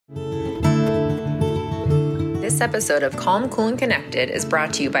This episode of Calm, Cool, and Connected is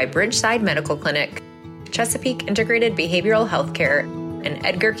brought to you by Bridgeside Medical Clinic, Chesapeake Integrated Behavioral Healthcare, and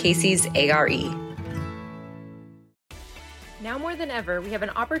Edgar Cayce's ARE. Now more than ever, we have an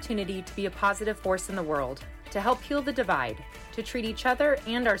opportunity to be a positive force in the world, to help heal the divide, to treat each other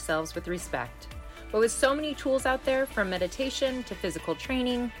and ourselves with respect. But with so many tools out there, from meditation to physical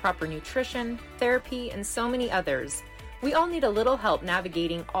training, proper nutrition, therapy, and so many others, we all need a little help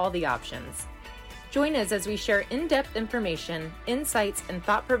navigating all the options. Join us as we share in-depth information, insights, and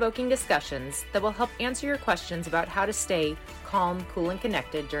thought-provoking discussions that will help answer your questions about how to stay calm, cool, and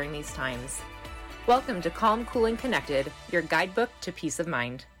connected during these times. Welcome to Calm, Cool, and Connected, your guidebook to peace of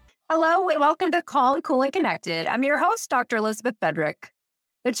mind. Hello, and welcome to Calm, Cool, and Connected. I'm your host, Dr. Elizabeth Fedrick.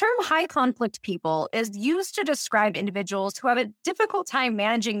 The term high conflict people is used to describe individuals who have a difficult time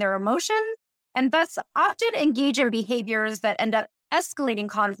managing their emotions and thus often engage in behaviors that end up escalating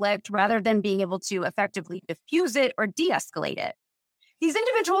conflict rather than being able to effectively diffuse it or de-escalate it. These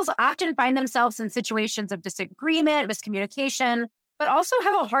individuals often find themselves in situations of disagreement, miscommunication, but also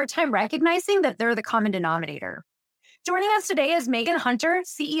have a hard time recognizing that they're the common denominator. Joining us today is Megan Hunter,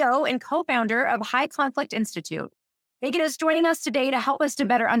 CEO and co-founder of High Conflict Institute. Megan is joining us today to help us to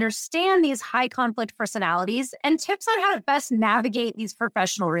better understand these high conflict personalities and tips on how to best navigate these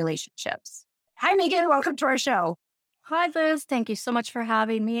professional relationships. Hi, Megan. Welcome to our show. Hi, Liz. Thank you so much for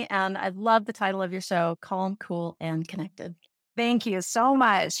having me. And I love the title of your show, Calm, Cool, and Connected. Thank you so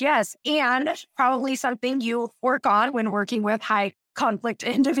much. Yes. And probably something you work on when working with high conflict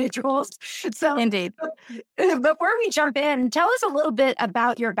individuals. So, Indeed. Before we jump in, tell us a little bit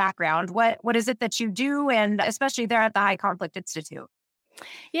about your background. What is it that you do? And especially there at the High Conflict Institute.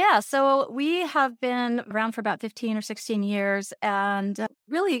 Yeah, so we have been around for about 15 or 16 years. And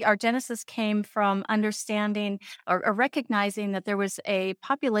really, our genesis came from understanding or recognizing that there was a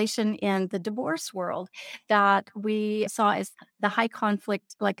population in the divorce world that we saw as the high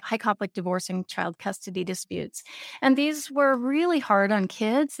conflict divorce and child custody disputes. And these were really hard on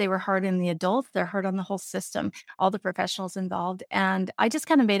kids. They were hard on the adults. They're hard on the whole system, all the professionals involved. And I just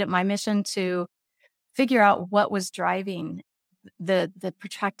kind of made it my mission to figure out what was driving the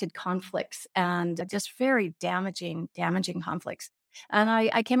protracted conflicts and just very damaging conflicts. And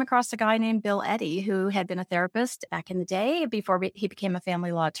I came across a guy named Bill Eddy, who had been a therapist back in the day before he became a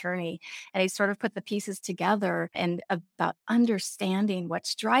family law attorney. And he sort of put the pieces together and about understanding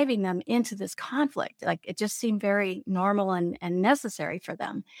what's driving them into this conflict. Like it just seemed very normal and necessary for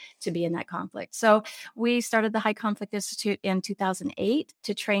them to be in that conflict. So we started the High Conflict Institute in 2008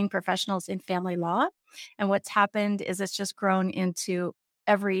 to train professionals in family law. And what's happened is it's just grown into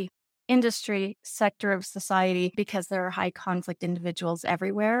every industry sector of society because there are high conflict individuals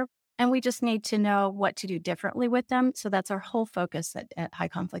everywhere. And we just need to know what to do differently with them. So that's our whole focus at High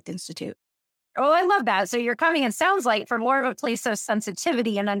Conflict Institute. Oh, I love that. So you're coming, it sounds like, from more of a place of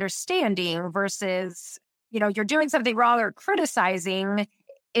sensitivity and understanding versus, you're doing something wrong or criticizing.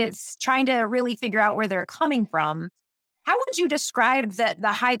 It's trying to really figure out where they're coming from. How would you describe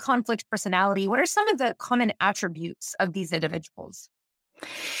the high conflict personality? What are some of the common attributes of these individuals?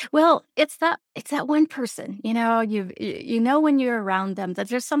 Well, it's that one person, you know when you're around them that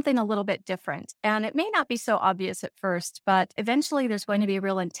there's something a little bit different, and it may not be so obvious at first, but eventually there's going to be a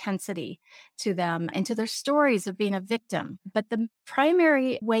real intensity to them and to their stories of being a victim. But the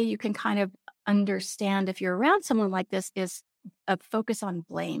primary way you can kind of understand if you're around someone like this is a focus on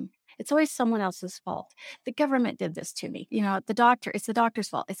blame. It's always someone else's fault. The government did this to me. It's the doctor's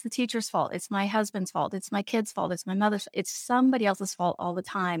fault. It's the teacher's fault. It's my husband's fault. It's my kid's fault. It's my mother's. It's somebody else's fault all the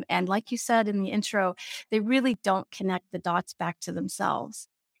time. And like you said in the intro, they really don't connect the dots back to themselves.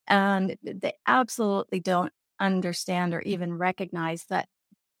 And they absolutely don't understand or even recognize that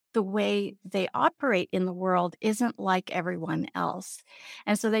the way they operate in the world isn't like everyone else.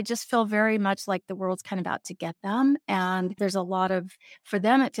 And so they just feel very much like the world's kind of out to get them. And for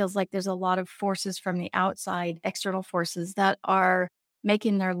them, it feels like there's a lot of forces from the outside, external forces that are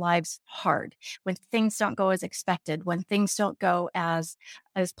making their lives hard. When things don't go as expected, when things don't go as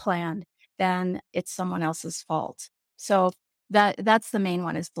planned, then it's someone else's fault. So that's the main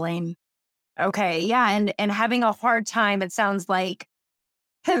one, is blame. Okay. Yeah. And having a hard time, it sounds like,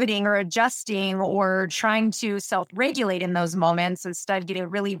 pivoting or adjusting or trying to self-regulate in those moments instead of getting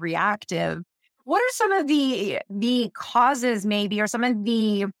really reactive. What are some of the causes maybe, or some of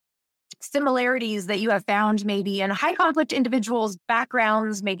the similarities that you have found maybe in high conflict individuals'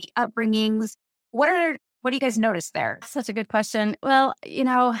 backgrounds, maybe upbringings? What do you guys notice there? Such a good question. Well,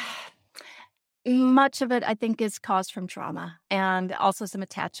 much of it, I think, is caused from trauma and also some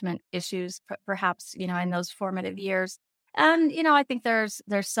attachment issues, perhaps, in those formative years. And, I think there's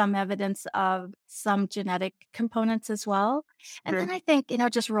some evidence of some genetic components as well. And then I think,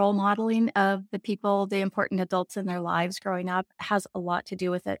 just role modeling of the important adults in their lives growing up has a lot to do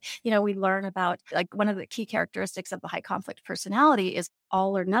with it. We learn about, like, one of the key characteristics of the high conflict personality is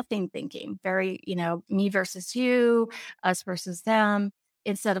all or nothing thinking, very, me versus you, us versus them,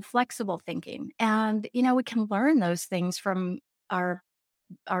 instead of flexible thinking. And, we can learn those things from our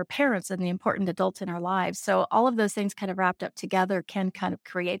parents and the important adults in our lives. So all of those things kind of wrapped up together can kind of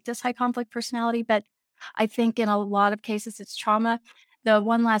create this high conflict personality. But I think in a lot of cases it's trauma. The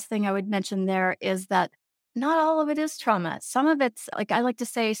one last thing I would mention there is that not all of it is trauma. Some of it's, like I like to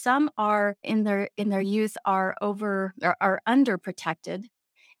say, some are in their youth are underprotected,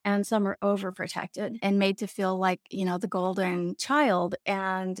 and some are overprotected and made to feel like, the golden child.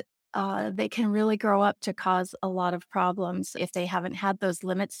 And they can really grow up to cause a lot of problems if they haven't had those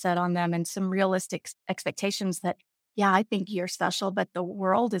limits set on them and some realistic expectations that, yeah, I think you're special, but the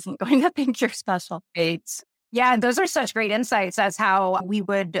world isn't going to think you're special. Right. Yeah, those are such great insights as how we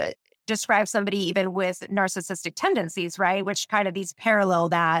would describe somebody even with narcissistic tendencies, right? Which kind of these parallel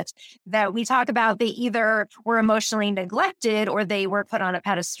that we talk about. They either were emotionally neglected or they were put on a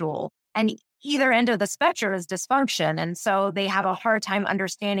pedestal. And either end of the spectrum is dysfunction. And so they have a hard time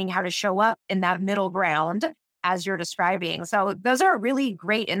understanding how to show up in that middle ground as you're describing. So those are really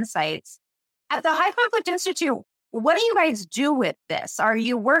great insights. At the High Conflict Institute, what do you guys do with this? Are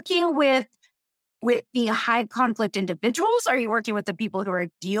you working with the high conflict individuals? Are you working with the people who are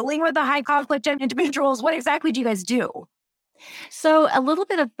dealing with the high conflict individuals? What exactly do you guys do? So a little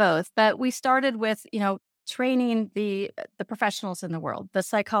bit of both, but we started with, training the professionals in the world, the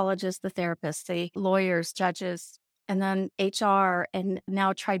psychologists, the therapists, the lawyers, judges, and then HR, and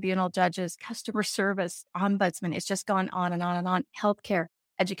now tribunal judges, customer service, ombudsman. It's just gone on and on and on. Healthcare,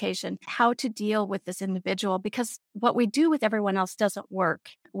 education, how to deal with this individual, because what we do with everyone else doesn't work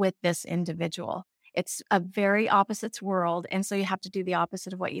with this individual. It's a very opposites world. And so you have to do the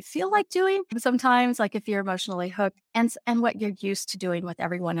opposite of what you feel like doing sometimes, like if you're emotionally hooked, and what you're used to doing with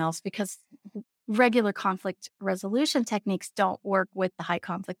everyone else, because regular conflict resolution techniques don't work with the high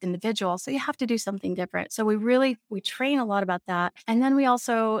conflict individual. So you have to do something different. So we train a lot about that. And then we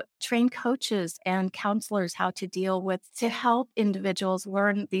also train coaches and counselors how to help individuals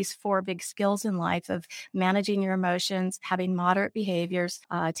learn these 4 big skills in life of managing your emotions, having moderate behaviors,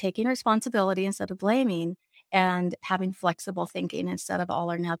 taking responsibility instead of blaming, and having flexible thinking instead of all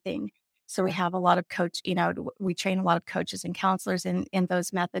or nothing. So we have a lot of we train a lot of coaches and counselors in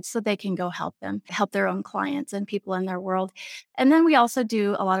those methods so they can go help their own clients and people in their world. And then we also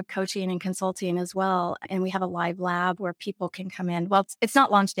do a lot of coaching and consulting as well. And we have a live lab where people can come in. Well, it's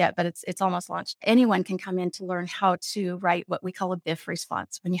not launched yet, but it's almost launched. Anyone can come in to learn how to write what we call a BIF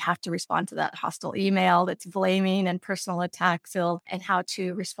response, when you have to respond to that hostile email that's blaming and personal attacks, and how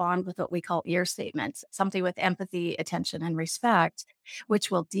to respond with what we call EAR statements, something with empathy, attention, and respect, which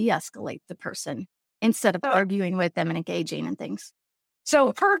will de-escalate the person instead of arguing with them and engaging in things.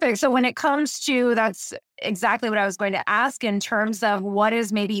 So perfect. So when it comes to, that's exactly what I was going to ask in terms of what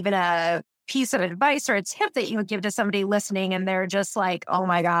is maybe even a piece of advice or a tip that you would give to somebody listening and they're just like, oh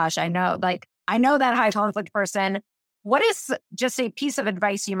my gosh, I know that high conflict person. What is just a piece of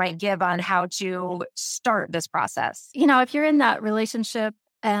advice you might give on how to start this process? If you're in that relationship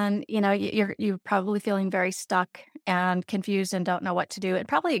and, you're probably feeling very stuck and confused and don't know what to do and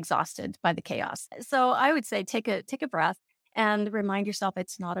probably exhausted by the chaos. So I would say take a breath and remind yourself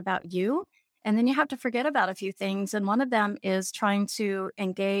it's not about you. And then you have to forget about a few things. And one of them is trying to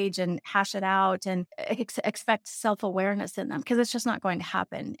engage and hash it out and expect self-awareness in them, because it's just not going to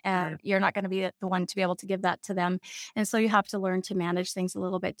happen. And you're not going to be the one to be able to give that to them. And so you have to learn to manage things a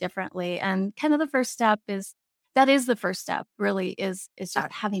little bit differently. And kind of the first step is really is just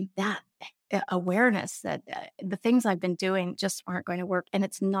having that awareness that the things I've been doing just aren't going to work. And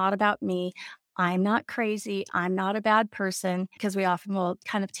it's not about me. I'm not crazy. I'm not a bad person, because we often will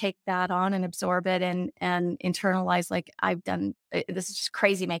kind of take that on and absorb it and internalize, like, this is just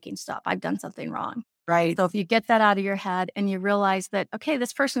crazy making stuff. I've done something wrong. Right. So if you get that out of your head and you realize that, okay,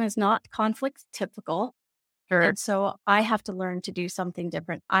 this person is not conflict typical. Sure. And so I have to learn to do something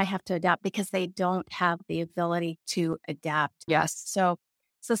different. I have to adapt, because they don't have the ability to adapt. Yes. So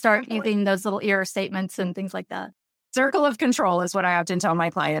start using those little EAR statements and things like that. Circle of control is what I often tell my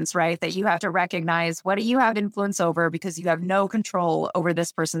clients, right? That you have to recognize what do you have influence over, because you have no control over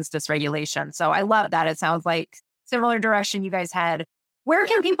this person's dysregulation. So I love that. It sounds like similar direction you guys had. Where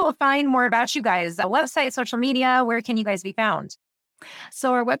can people find more about you guys? A website, social media, where can you guys be found?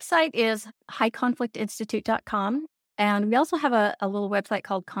 So our website is highconflictinstitute.com. And we also have a little website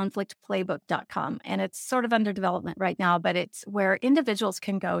called conflictplaybook.com. And it's sort of under development right now, but it's where individuals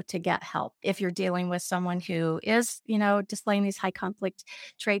can go to get help if you're dealing with someone who is, displaying these high conflict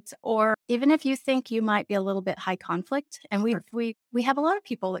traits, or even if you think you might be a little bit high conflict. And we have a lot of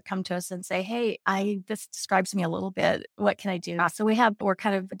people that come to us and say, hey, this describes me a little bit. What can I do? So we're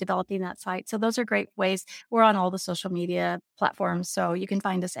kind of developing that site. So those are great ways. We're on all the social media platforms, so you can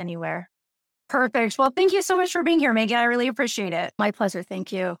find us anywhere. Perfect. Well, thank you so much for being here, Megan. I really appreciate it. My pleasure.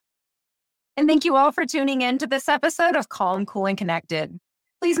 Thank you. And thank you all for tuning in to this episode of Calm, Cool, and Connected.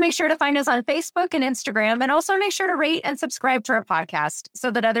 Please make sure to find us on Facebook and Instagram, and also make sure to rate and subscribe to our podcast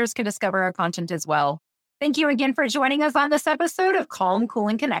so that others can discover our content as well. Thank you again for joining us on this episode of Calm, Cool,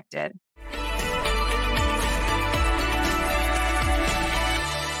 and Connected.